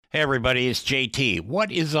Hey everybody, it's JT.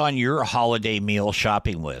 What is on your holiday meal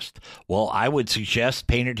shopping list? Well, I would suggest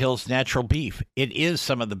Painted Hills Natural Beef. It is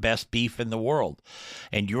some of the best beef in the world.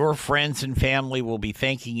 And your friends and family will be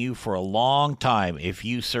thanking you for a long time if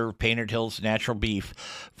you serve Painted Hills Natural Beef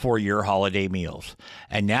for your holiday meals.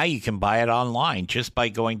 And now you can buy it online just by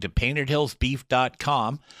going to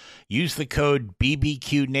paintedhillsbeef.com. Use the code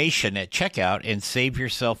BBQNation at checkout and save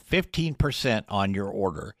yourself 15% on your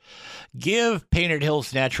order. Give Painted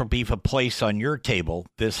Hills Natural Beef a place on your table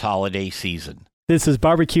this holiday season. This is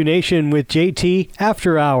Barbecue Nation with JT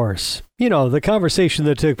After Hours. You know, the conversation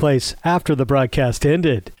that took place after the broadcast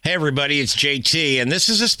ended. Hey everybody, it's JT, and this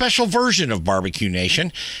is a special version of Barbecue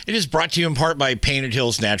Nation. It is brought to you in part by Painted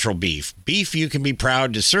Hills Natural Beef. Beef you can be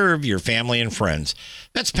proud to serve your family and friends.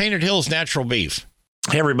 That's Painted Hills Natural Beef.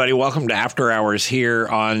 Hey everybody, welcome to After Hours here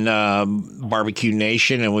on Barbecue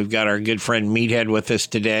Nation, and we've got our good friend Meathead with us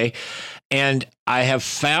today. And I have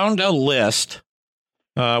found a list.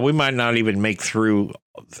 We might not even make through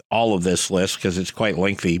all of this list because it's quite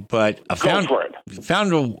lengthy, but I found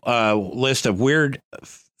a list of weird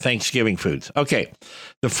Thanksgiving foods. Okay,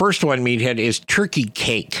 the first one, Meathead, is turkey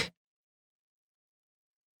cake.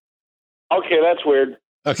 Okay, that's weird.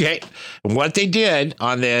 Okay, what they did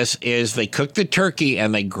on this is they cooked the turkey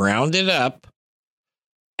and they ground it up,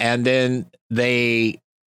 and then they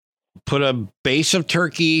put a base of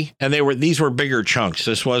turkey, and these were bigger chunks.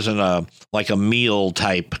 This wasn't a meal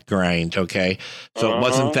type grind, okay? So it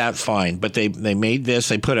wasn't that fine, but they made this.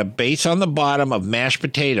 They put a base on the bottom of mashed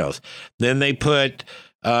potatoes. Then they put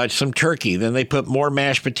some turkey. Then they put more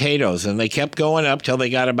mashed potatoes, and they kept going up till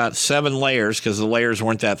they got about 7 layers because the layers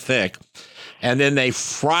weren't that thick. And then they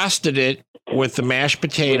frosted it with the mashed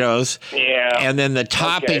potatoes. Yeah. And then the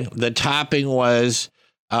topping was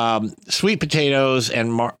sweet potatoes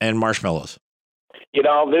and marshmallows. You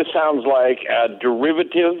know, this sounds like a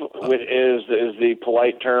derivative, which is the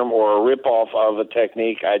polite term, or a ripoff of a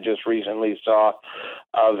technique I just recently saw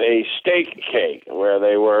of a steak cake, where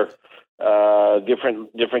they were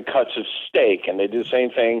different cuts of steak, and they do the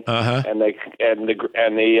same thing, and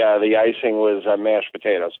the icing was mashed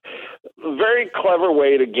potatoes. Very clever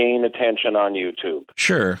way to gain attention on YouTube.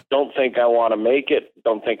 Sure. Don't think I want to make it.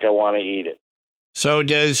 Don't think I want to eat it. So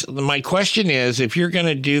my question is, if you're going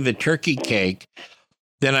to do the turkey cake,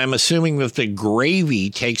 then I'm assuming that the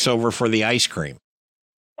gravy takes over for the ice cream.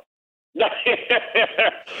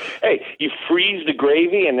 Hey, you freeze the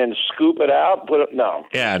gravy and then scoop it out. No.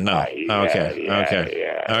 Yeah, no.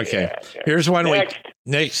 Okay. Here's one.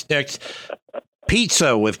 Next.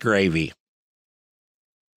 Pizza with gravy.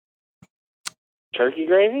 Turkey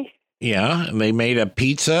gravy? Yeah, and they made a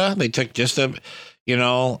pizza. They took just a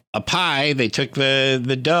pie. They took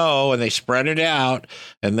the dough and they spread it out,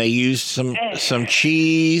 and they used some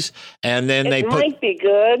cheese, and then they put be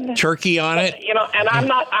good. Turkey on it. And I'm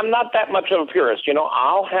not that much of a purist.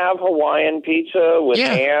 I'll have Hawaiian pizza with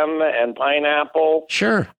ham and pineapple.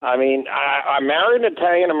 Sure. I mean, I married an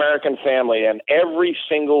Italian-American family, and every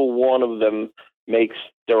single one of them makes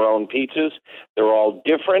their own pizzas. They're all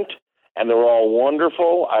different, and they're all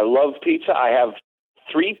wonderful. I love pizza. I have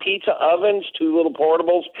 3 pizza ovens, 2 little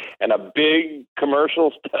portables, and a big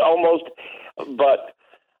commercial almost. But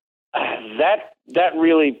that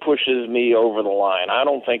really pushes me over the line. I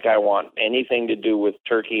don't think I want anything to do with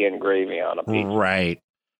turkey and gravy on a pizza.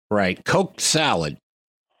 Right. Coke salad.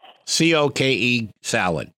 COKE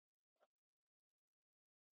salad.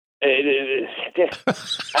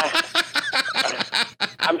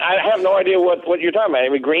 I have no idea what you're talking about. I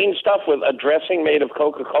mean, green stuff with a dressing made of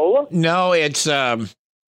Coca-Cola? No, it's kind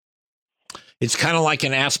of like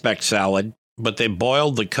an aspect salad, but they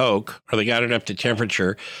boiled the Coke, or they got it up to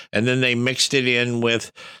temperature, and then they mixed it in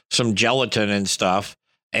with some gelatin and stuff,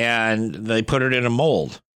 and they put it in a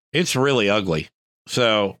mold. It's really ugly.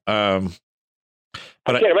 So, but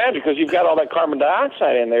I can't imagine, because you've got all that carbon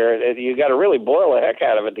dioxide in there. You got to really boil the heck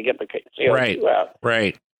out of it to get the CO2 out.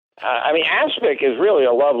 Right. I mean, aspic is really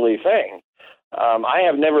a lovely thing. I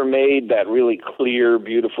have never made that really clear,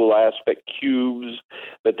 beautiful aspic cubes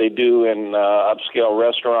that they do in upscale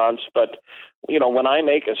restaurants. But, when I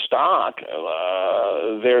make a stock,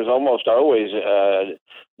 there's almost always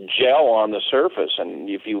gel on the surface. And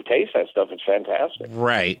if you taste that stuff, it's fantastic.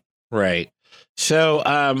 Right. So,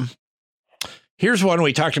 here's one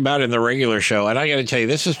we talked about in the regular show, and I got to tell you,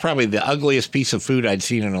 this is probably the ugliest piece of food I'd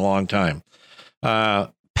seen in a long time.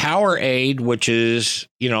 Powerade, which is,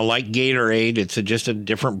 like Gatorade, it's just a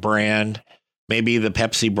different brand, maybe the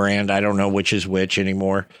Pepsi brand. I don't know which is which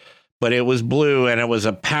anymore, but it was blue, and it was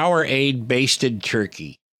a Powerade basted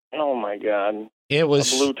turkey. Oh my God. It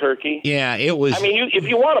was a blue turkey. Yeah, it was. I mean, if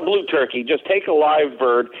you want a blue turkey, just take a live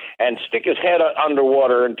bird and stick his head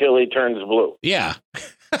underwater until he turns blue. Yeah.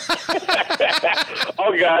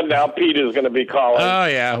 Oh God! Now Pete is going to be calling. Oh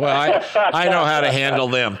yeah. Well, I know how to handle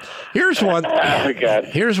them. Here's one. Oh God!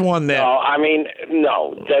 Here's one that. No, I mean,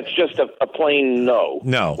 no. That's just a plain no.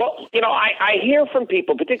 No. Well, I hear from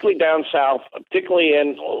people, particularly down south, particularly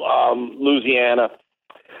in Louisiana,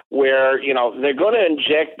 where they're going to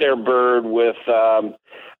inject their bird with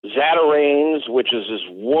Zatarain's, which is this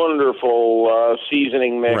wonderful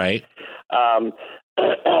seasoning mix. Right.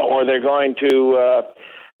 Or they're going to.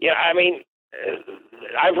 I mean,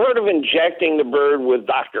 I've heard of injecting the bird with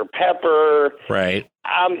Dr. Pepper. Right.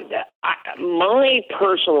 My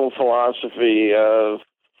personal philosophy of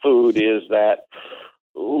food is that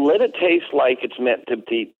let it taste like it's meant to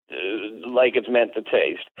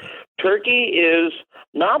taste. Turkey is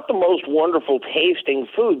not the most wonderful tasting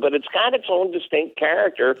food, but it's got its own distinct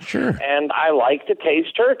character. Sure. And I like to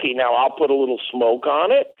taste turkey. Now, I'll put a little smoke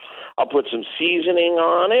on it. I'll put some seasoning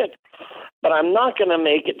on it. But I'm not going to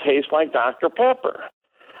make it taste like Dr. Pepper.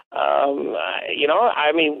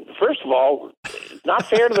 I mean, first of all, it's not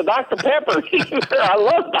fair to the Dr. Pepper either. I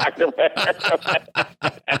love Dr. Pepper.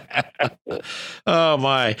 Oh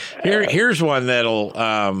my! Here's one that'll.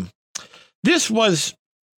 This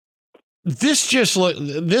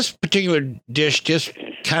particular dish just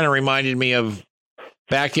kind of reminded me of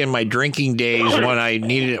back in my drinking days when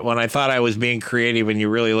I thought I was being creative and you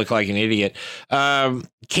really look like an idiot.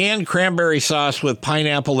 Canned cranberry sauce with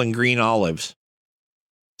pineapple and green olives.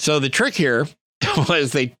 So the trick here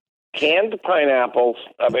was they canned pineapples,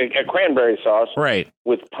 a cranberry sauce, right,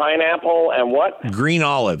 with pineapple and what? Green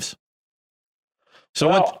olives. So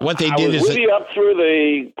what they did is you up through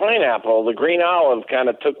the pineapple. The green olive kind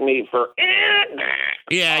of took me for.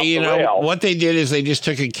 Yeah, what they did is they just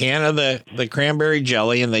took a can of the cranberry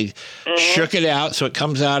jelly and they shook it out so it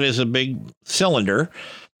comes out as a big cylinder.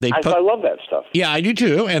 I love that stuff. Yeah, I do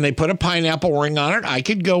too. And they put a pineapple ring on it. I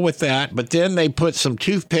could go with that, but then they put some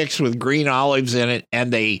toothpicks with green olives in it,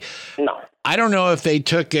 and I don't know if they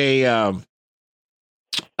took a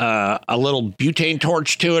little butane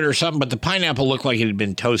torch to it or something, but the pineapple looked like it had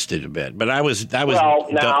been toasted a bit. But I've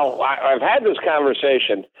had this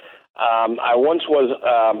conversation. I once was.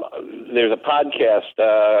 There's a podcast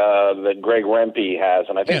that Greg Rempe has,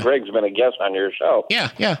 and I think Greg's been a guest on your show. Yeah.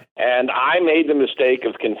 And I made the mistake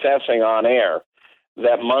of confessing on air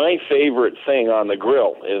that my favorite thing on the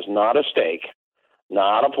grill is not a steak,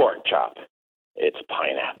 not a pork chop. It's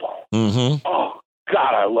pineapple. Mm-hmm. Oh,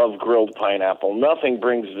 God, I love grilled pineapple. Nothing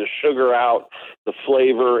brings the sugar out, the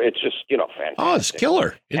flavor. It's just, fantastic. Oh, it's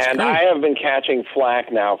killer. It's great. I have been catching flack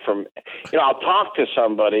now from, I'll talk to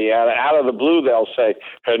somebody, and out of the blue, they'll say,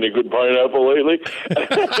 had any good pineapple lately?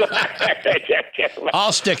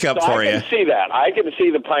 I'll stick up for you. I can see that. I can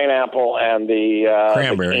see the pineapple and the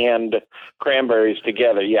canned cranberries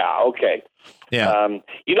together. Yeah, okay. Yeah.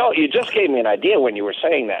 You just gave me an idea when you were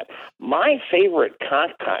saying that. My favorite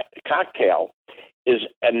cocktail is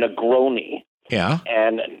a Negroni. Yeah.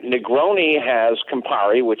 And Negroni has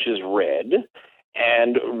Campari, which is red,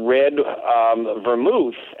 and red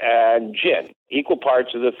vermouth and gin, equal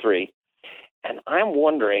parts of the three. And I'm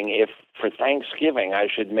wondering if for Thanksgiving I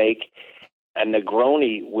should make a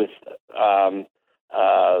Negroni with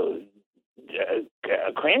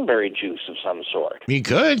cranberry juice of some sort. You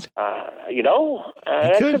could.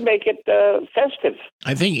 That could make it festive.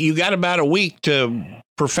 I think you got about a week to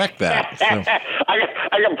perfect that. So.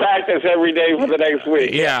 I can practice every day for the next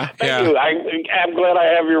week. Yeah. Thank you. I'm glad I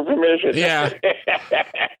have your permission. Yeah.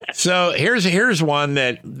 So here's one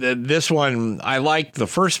this one, I like the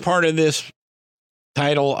first part of this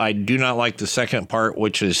title. I do not like the second part,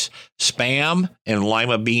 which is Spam and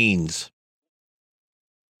lima beans.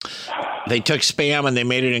 They took Spam and they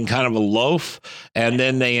made it in kind of a loaf, and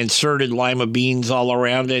then they inserted lima beans all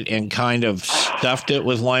around it and kind of stuffed it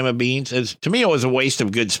with lima beans. To me, it was a waste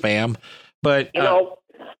of good Spam. But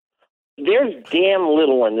there's damn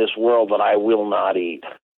little in this world that I will not eat.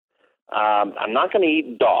 I'm not going to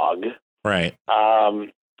eat dog. Right.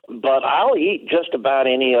 But I'll eat just about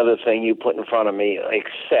any other thing you put in front of me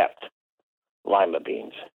except lima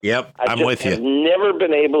beans. Yep, I'm with you. I've never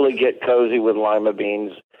been able to get cozy with lima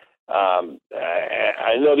beans. I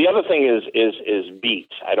know the other thing is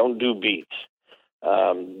beets. I don't do beets.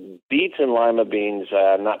 Beets and lima beans,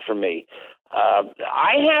 not for me.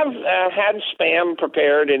 I have had Spam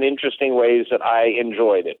prepared in interesting ways that I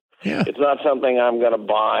enjoyed it. Yeah. It's not something I'm going to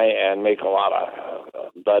buy and make a lot of,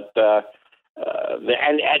 but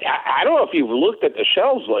and I don't know if you've looked at the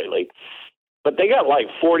shelves lately, but they got like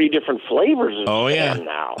 40 different flavors of Spam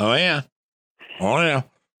now. Oh yeah. Oh, yeah.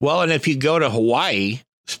 Well, and if you go to Hawaii,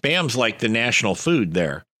 Spam's like the national food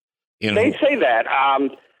there. They say that.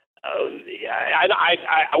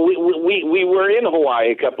 We were in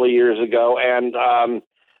Hawaii a couple of years ago, and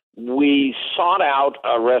we sought out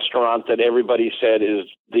a restaurant that everybody said is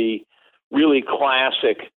the really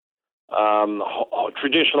classic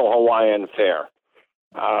traditional Hawaiian fare.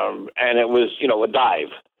 And it was, a dive.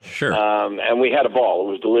 Sure. And we had a ball.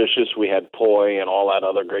 It was delicious. We had poi and all that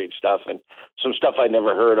other great stuff and some stuff I'd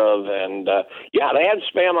never heard of. And, they had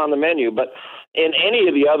Spam on the menu. But in any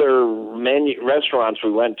of the other restaurants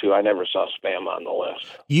we went to, I never saw Spam on the list.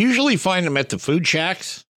 You usually find them at the food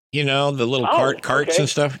shacks, the little carts and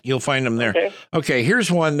stuff. You'll find them there. Okay,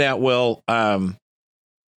 here's one that will,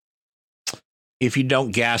 if you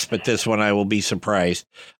don't gasp at this one, I will be surprised.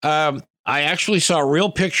 I actually saw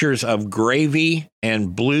real pictures of gravy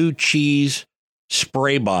and blue cheese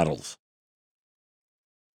spray bottles.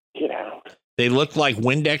 Get out. They looked like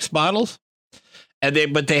Windex bottles,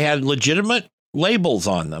 but they had legitimate labels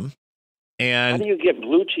on them. And how do you get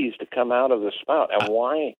blue cheese to come out of the spout, and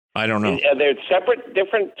why? I don't know. Are they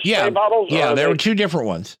different spray bottles? Yeah, there were two different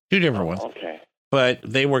ones. Okay. But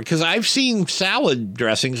they were, because I've seen salad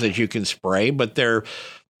dressings that you can spray, but they're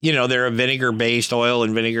a vinegar-based oil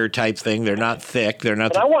and vinegar type thing. They're not thick. They're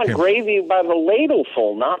not. But I want gravy by the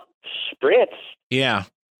ladleful, not spritz. Yeah,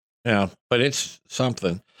 but it's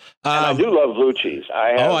something. And I do love blue cheese.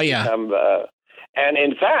 I have and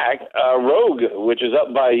in fact, Rogue, which is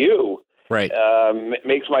up by you, right,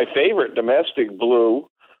 makes my favorite domestic blue.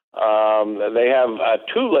 They have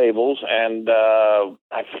two labels, and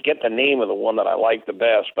I forget the name of the one that I like the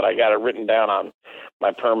best, but I got it written down on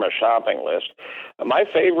my perma shopping list. My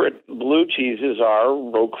favorite blue cheeses are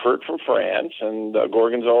Roquefort from France and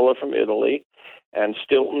Gorgonzola from Italy and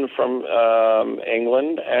Stilton from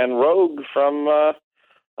England and Rogue from up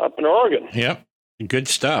in Oregon. Yep. Good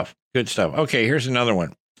stuff. Okay, here's another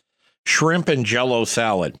one. Shrimp and Jell-O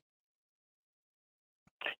salad.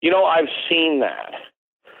 I've seen that.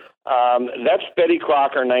 That's Betty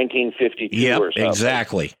Crocker, 1952 or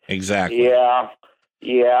something. Exactly. Yeah.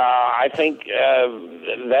 I think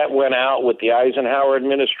that went out with the Eisenhower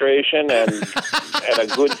administration, and a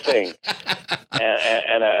good thing,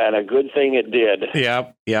 and a good thing it did.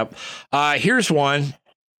 Yep. Here's one: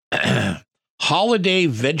 holiday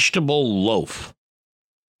vegetable loaf.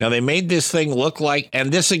 Now they made this thing look like,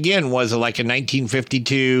 and this again was like a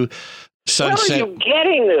 1952. Sunset. Where are you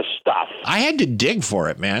getting this stuff? I had to dig for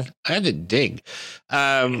it, man. Yeah.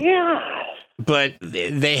 But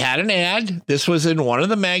they had an ad. This was in one of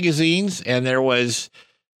the magazines, and there was,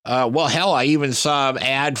 I even saw an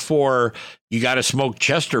ad for you got to smoke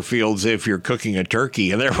Chesterfields if you're cooking a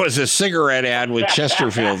turkey. And there was a cigarette ad with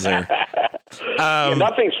Chesterfields there.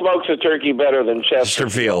 Nothing smokes a turkey better than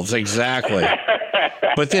Chesterfields, exactly.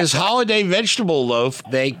 But this holiday vegetable loaf,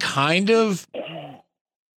 they kind of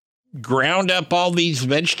ground up all these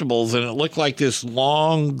vegetables, and it looked like this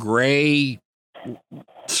long gray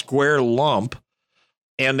square lump,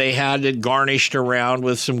 and they had it garnished around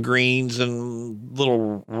with some greens and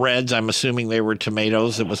little reds. I'm assuming they were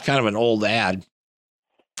tomatoes. It was kind of an old ad,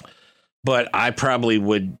 but I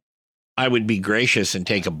would be gracious and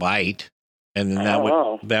take a bite, and then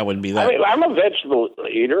that would be that. I mean, I'm a vegetable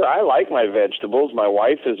eater. I like my vegetables. My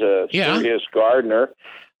wife is a serious gardener.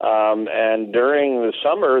 And during the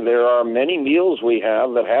summer, there are many meals we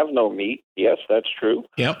have that have no meat. Yes, that's true.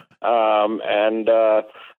 Yep.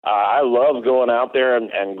 I love going out there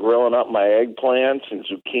and grilling up my eggplants and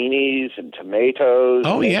zucchinis and tomatoes.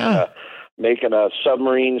 Oh, yeah. Making a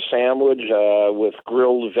submarine sandwich with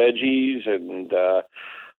grilled veggies.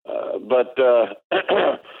 But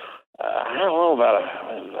I don't know about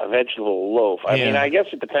a vegetable loaf. I mean, I guess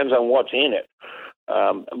it depends on what's in it.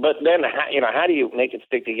 But then, how do you make it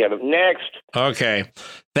stick together? Next. Okay.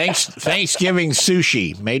 Thanksgiving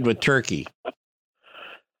sushi made with turkey.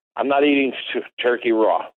 I'm not eating turkey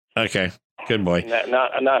raw. Okay. Good boy.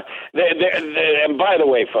 Not. And by the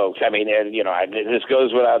way, folks, I mean, this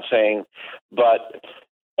goes without saying, but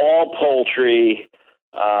all poultry,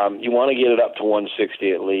 you want to get it up to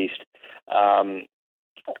 160 at least.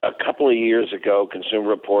 A couple of years ago, Consumer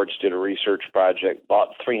Reports did a research project, bought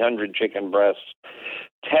 300 chicken breasts,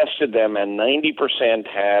 tested them, and 90%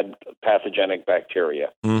 had pathogenic bacteria.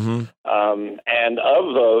 Mm-hmm. And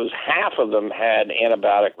of those, half of them had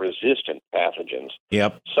antibiotic-resistant pathogens.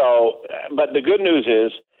 Yep. So, but the good news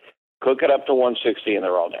is, cook it up to 160 and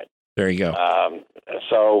they're all dead. There you go.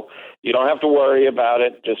 So you don't have to worry about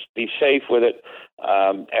it. Just be safe with it.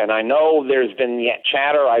 And I know there's been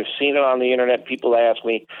chatter. I've seen it on the internet. People ask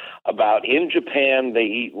me about in Japan, they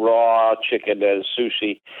eat raw chicken as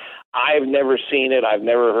sushi. I've never seen it. I've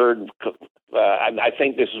never heard. I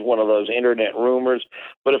think this is one of those internet rumors.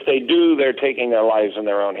 But if they do, they're taking their lives in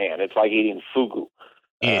their own hand. It's like eating fugu.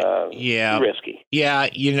 Yeah. Risky. Yeah.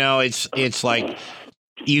 It's like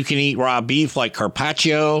you can eat raw beef like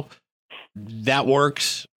carpaccio. That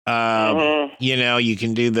works. You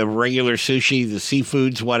can do the regular sushi, the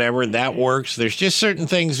seafoods, whatever. That works. There's just certain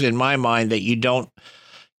things in my mind that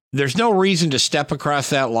there's no reason to step across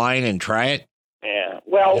that line and try it. Yeah.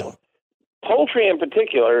 Well, poultry in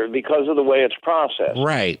particular, because of the way it's processed,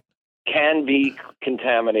 right, can be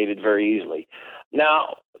contaminated very easily.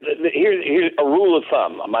 Now, here's a rule of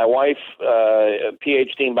thumb. My wife, a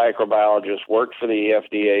PhD microbiologist, worked for the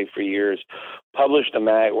FDA for years,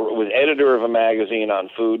 was editor of a magazine on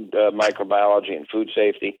food microbiology and food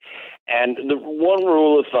safety. And the one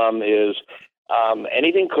rule of thumb is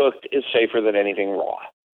anything cooked is safer than anything raw.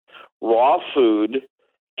 Raw food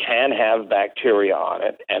can have bacteria on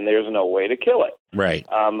it, and there's no way to kill it. Right.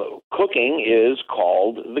 Cooking is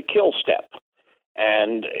called the kill step.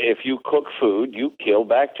 And if you cook food, you kill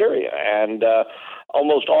bacteria. And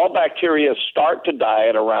almost all bacteria start to die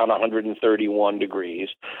at around 131 degrees.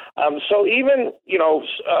 So even,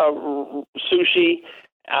 sushi,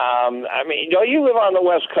 you live on the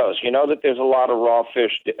West Coast. You know that there's a lot of raw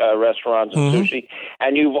fish restaurants and sushi.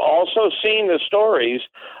 And you've also seen the stories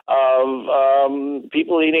of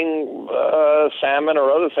people eating salmon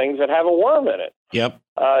or other things that have a worm in it. Yep.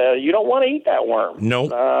 You don't want to eat that worm.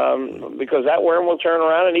 Nope. Because that worm will turn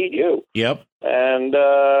around and eat you. Yep. And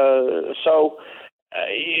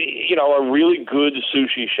a really good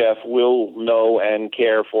sushi chef will know and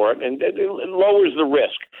care for it, and it lowers the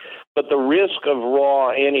risk. But the risk of raw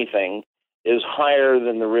anything is higher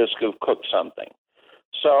than the risk of cooked something.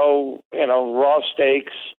 So, raw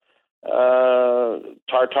steaks,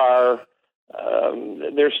 tartare,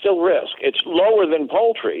 there's still risk. It's lower than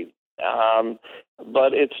poultry,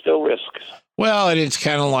 but it's still risks. Well, and it's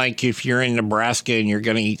kind of like if you're in Nebraska and you're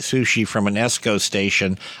going to eat sushi from an ESCO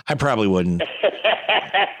station, I probably wouldn't.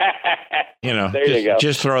 There you go.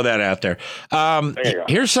 Just throw that out there.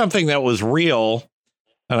 Here's something that was real,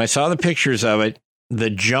 and I saw the pictures of it. The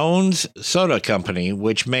Jones Soda Company,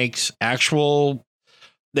 which makes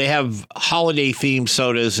they have holiday-themed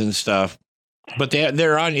sodas and stuff, but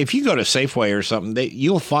they're on, if you go to Safeway or something,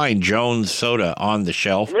 you'll find Jones Soda on the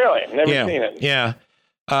shelf. Really? Never seen it. Yeah.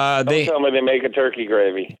 Don't tell me they make a turkey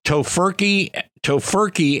gravy.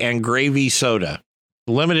 Tofurkey and gravy soda.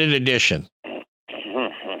 Limited edition.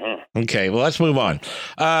 Okay, well, let's move on.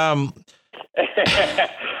 Hey,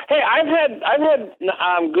 I've had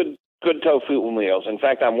good tofu meals. In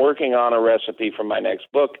fact, I'm working on a recipe for my next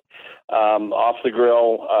book, Off the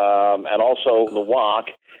Grill, and also the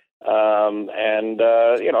wok.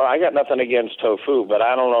 I got nothing against tofu, but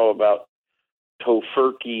I don't know about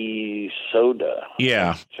Tofurkey soda.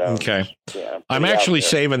 Yeah. Okay. Yeah, I'm actually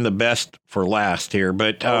saving the best for last here,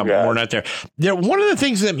 but we're not there. One of the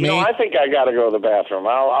things that I think I got to go to the bathroom.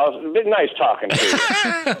 It's been nice talking to you.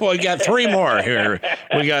 Well, we got three more here.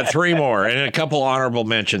 We got three more and a couple honorable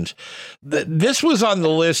mentions. This was on the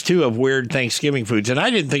list, too, of weird Thanksgiving foods, and I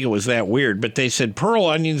didn't think it was that weird, but they said pearl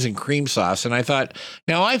onions and cream sauce, and I thought,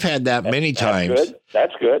 now, I've had that many times.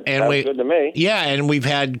 That's good. And That's good to me. Yeah, and we've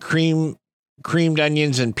had creamed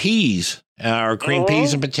onions and peas, or creamed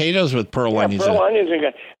peas and potatoes with pearl onions. Pearl onions.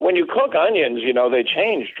 When you cook onions, they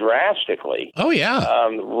change drastically. Oh, yeah.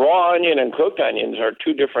 Raw onion and cooked onions are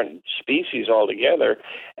two different species altogether.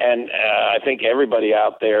 And I think everybody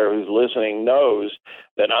out there who's listening knows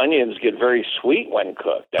that onions get very sweet when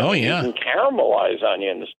cooked. Yeah. You can caramelize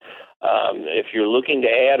onions. If you're looking to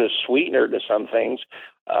add a sweetener to some things,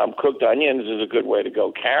 cooked onions is a good way to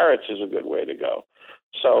go. Carrots is a good way to go.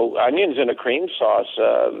 So onions in a cream sauce,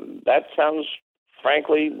 that sounds,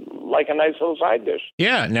 frankly, like a nice little side dish.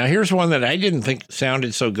 Yeah. Now, here's one that I didn't think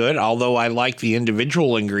sounded so good, although I like the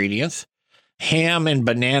individual ingredients. Ham and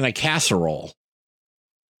banana casserole.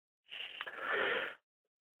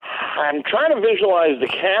 I'm trying to visualize the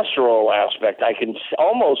casserole aspect. I can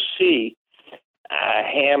almost see a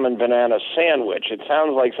ham and banana sandwich. It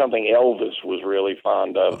sounds like something Elvis was really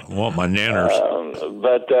fond of. I want my nanners.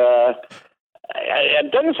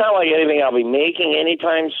 It doesn't sound like anything I'll be making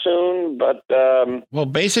anytime soon, but well,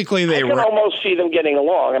 basically I can almost see them getting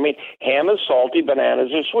along. I mean, ham is salty,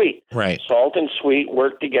 bananas are sweet. Right. Salt and sweet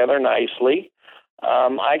work together nicely.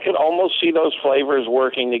 I could almost see those flavors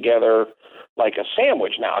working together like a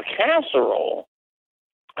sandwich. Now, a casserole,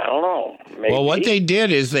 I don't know. Maybe. Well, what they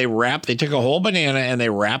did is they took a whole banana and they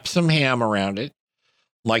wrapped some ham around it.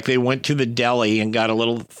 Like they went to the deli and got a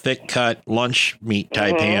little thick cut lunch meat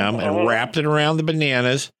type ham and wrapped it around the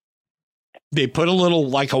bananas They put a little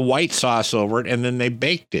like a white sauce over it, and then they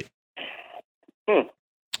baked it.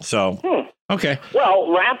 So, okay.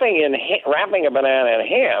 Well, wrapping a banana in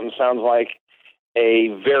ham sounds like a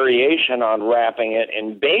variation on wrapping it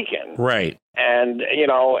in bacon. Right. And,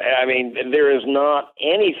 I mean, there is not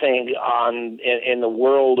anything in the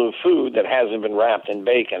world of food that hasn't been wrapped in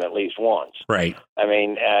bacon at least once. Right. I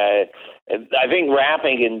mean, I think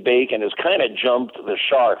wrapping in bacon has kind of jumped the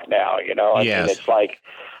shark now, I Yes. mean, it's like,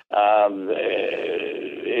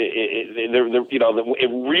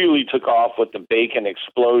 it really took off with the bacon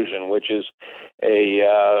explosion, which is a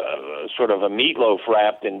sort of a meatloaf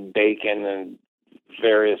wrapped in bacon and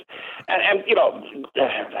various, and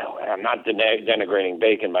I'm not denigrating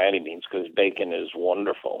bacon by any means, because bacon is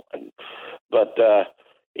wonderful, but I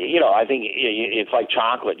think it's like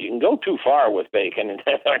chocolate. You can go too far with bacon and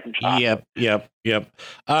chocolate. Yep.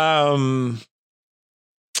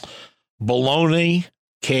 Bologna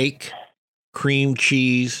cake, cream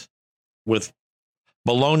cheese with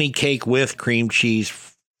bologna cake with cream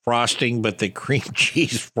cheese frosting, but the cream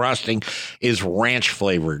cheese frosting is ranch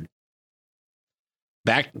flavored.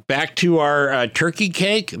 Back to our turkey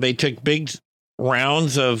cake. They took big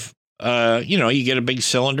rounds of, you get a big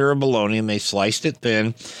cylinder of bologna and they sliced it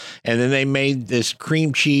thin, and then they made this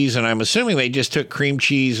cream cheese. And I'm assuming they just took cream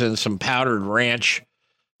cheese and some powdered ranch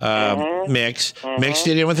mixed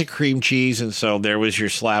it in with the cream cheese. And so there was your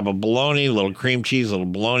slab of bologna, little cream cheese, little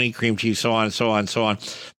bologna, cream cheese, so on, so on, so on.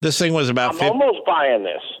 This thing was about I'm almost buying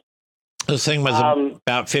this. This thing was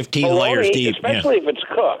about 15 bologna, layers deep. Especially if it's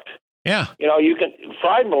cooked. Yeah. You can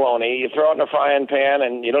fried bologna, you throw it in a frying pan,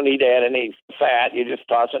 and you don't need to add any fat. You just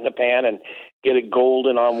toss it in the pan and get it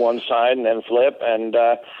golden on one side and then flip. And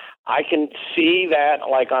I can see that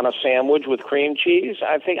like on a sandwich with cream cheese.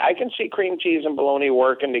 I think I can see cream cheese and bologna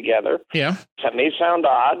working together. Yeah. That may sound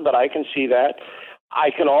odd, but I can see that. I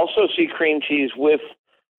can also see cream cheese with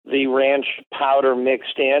the ranch powder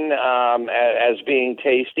mixed in as being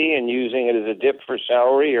tasty, and using it as a dip for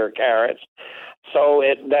celery or carrots. So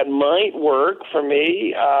that might work for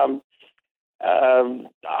me. I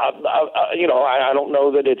don't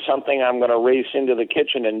know that it's something I'm going to race into the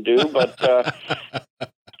kitchen and do, but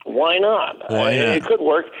why not? It could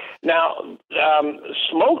work. Now,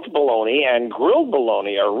 smoked bologna and grilled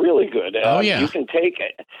bologna are really good. You can take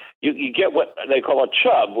it. You get what they call a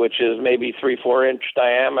chub, which is maybe 3-4 inch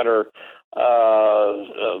diameter,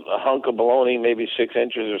 a hunk of bologna, maybe 6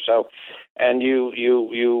 inches or so. And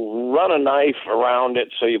you run a knife around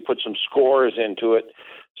it, so you put some scores into it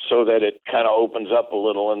so that it kind of opens up a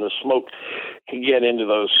little and the smoke can get into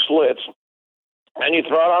those slits. And you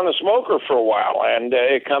throw it on the smoker for a while, and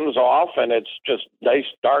it comes off, and it's just nice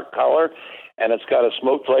dark color, and it's got a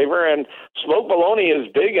smoked flavor. And smoked bologna is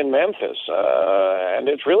big in Memphis, and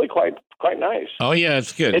it's really quite nice. Oh, yeah,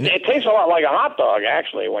 it's good. It tastes a lot like a hot dog,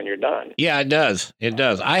 actually, when you're done. Yeah, it does. It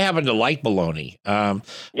does. I happen to like bologna. Me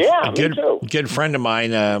too. Good friend of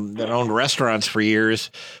mine that owned restaurants for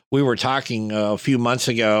years, we were talking a few months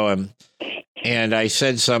ago, and I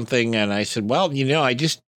said something, and I said, well, I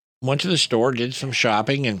just went to the store, did some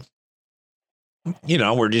shopping, and,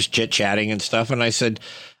 we're just chit-chatting and stuff. And I said,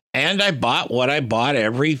 and I bought what I bought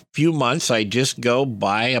every few months. I just go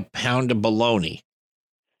buy a pound of bologna.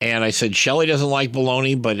 And I said, Shelley doesn't like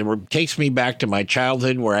bologna, but it takes me back to my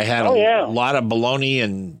childhood where I had a lot of bologna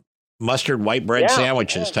and mustard white bread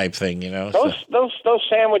sandwiches type thing, Those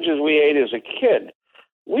sandwiches we ate as a kid,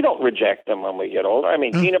 we don't reject them when we get older. I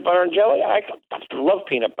mean, peanut butter and jelly, I love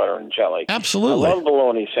peanut butter and jelly. Absolutely. I love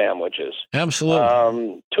bologna sandwiches.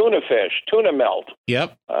 Absolutely. Tuna fish, tuna melt.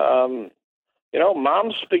 Yep.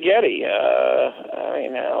 Mom's spaghetti.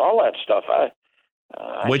 All that stuff.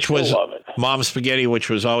 Which was Mom's spaghetti, which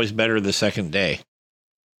was always better the second day.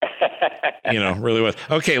 Really was.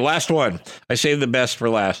 Okay, last one. I saved the best for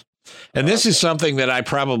last. And this is something that I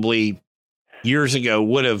probably years ago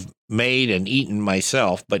would have made and eaten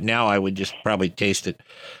myself, but now I would just probably taste it.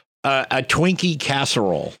 A Twinkie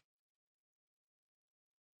casserole.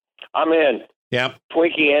 I'm in. Yep.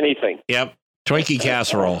 Twinkie anything. Yep. Twinkie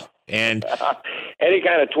casserole. And any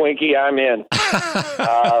kind of Twinkie, I'm in.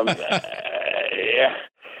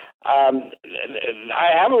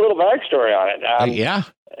 I have a little backstory on it.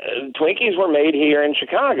 Twinkies were made here in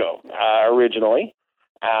Chicago originally.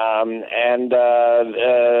 And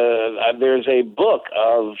there's a book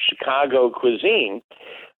of Chicago cuisine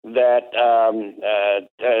that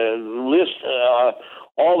lists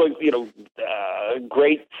all the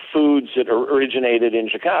great foods that originated in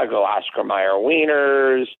Chicago. Oscar Mayer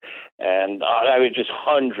wieners, and just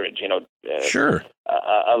hundreds. Sure.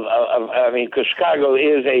 Because Chicago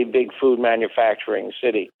is a big food manufacturing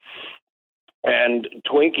city. and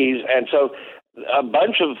Twinkies. And so a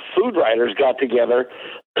bunch of food writers got together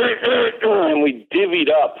and we divvied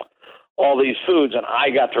up all these foods, and I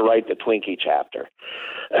got to write the Twinkie chapter.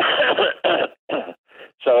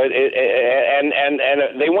 So and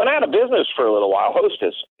they went out of business for a little while,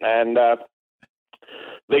 Hostess, and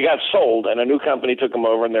they got sold, and a new company took them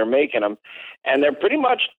over, and they're making them, and they're pretty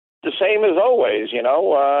much the same as always,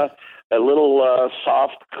 a little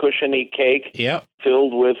soft, cushiony cake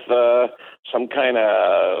filled with some kind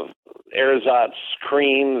of ersatz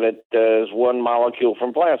cream that is one molecule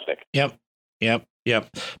from plastic. Yep.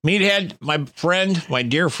 Meathead, my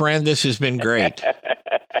dear friend, this has been great.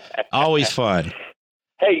 Always fun.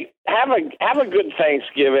 Hey, have a good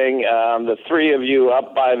Thanksgiving. The three of you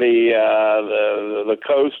up by the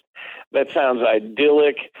coast. That sounds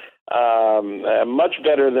idyllic. Much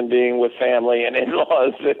better than being with family and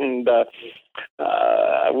in-laws. And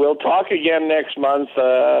we'll talk again next month.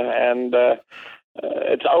 And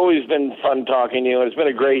it's always been fun talking to you, and it's been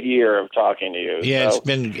a great year of talking to you. Yeah, so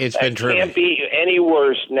it's been terrific. Can't be any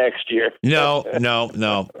worse next year. No.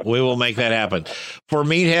 We will make that happen. For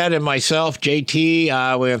Meathead and myself,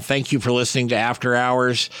 JT, we thank you for listening to After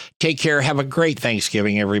Hours. Take care. Have a great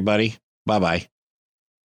Thanksgiving, everybody. Bye-bye.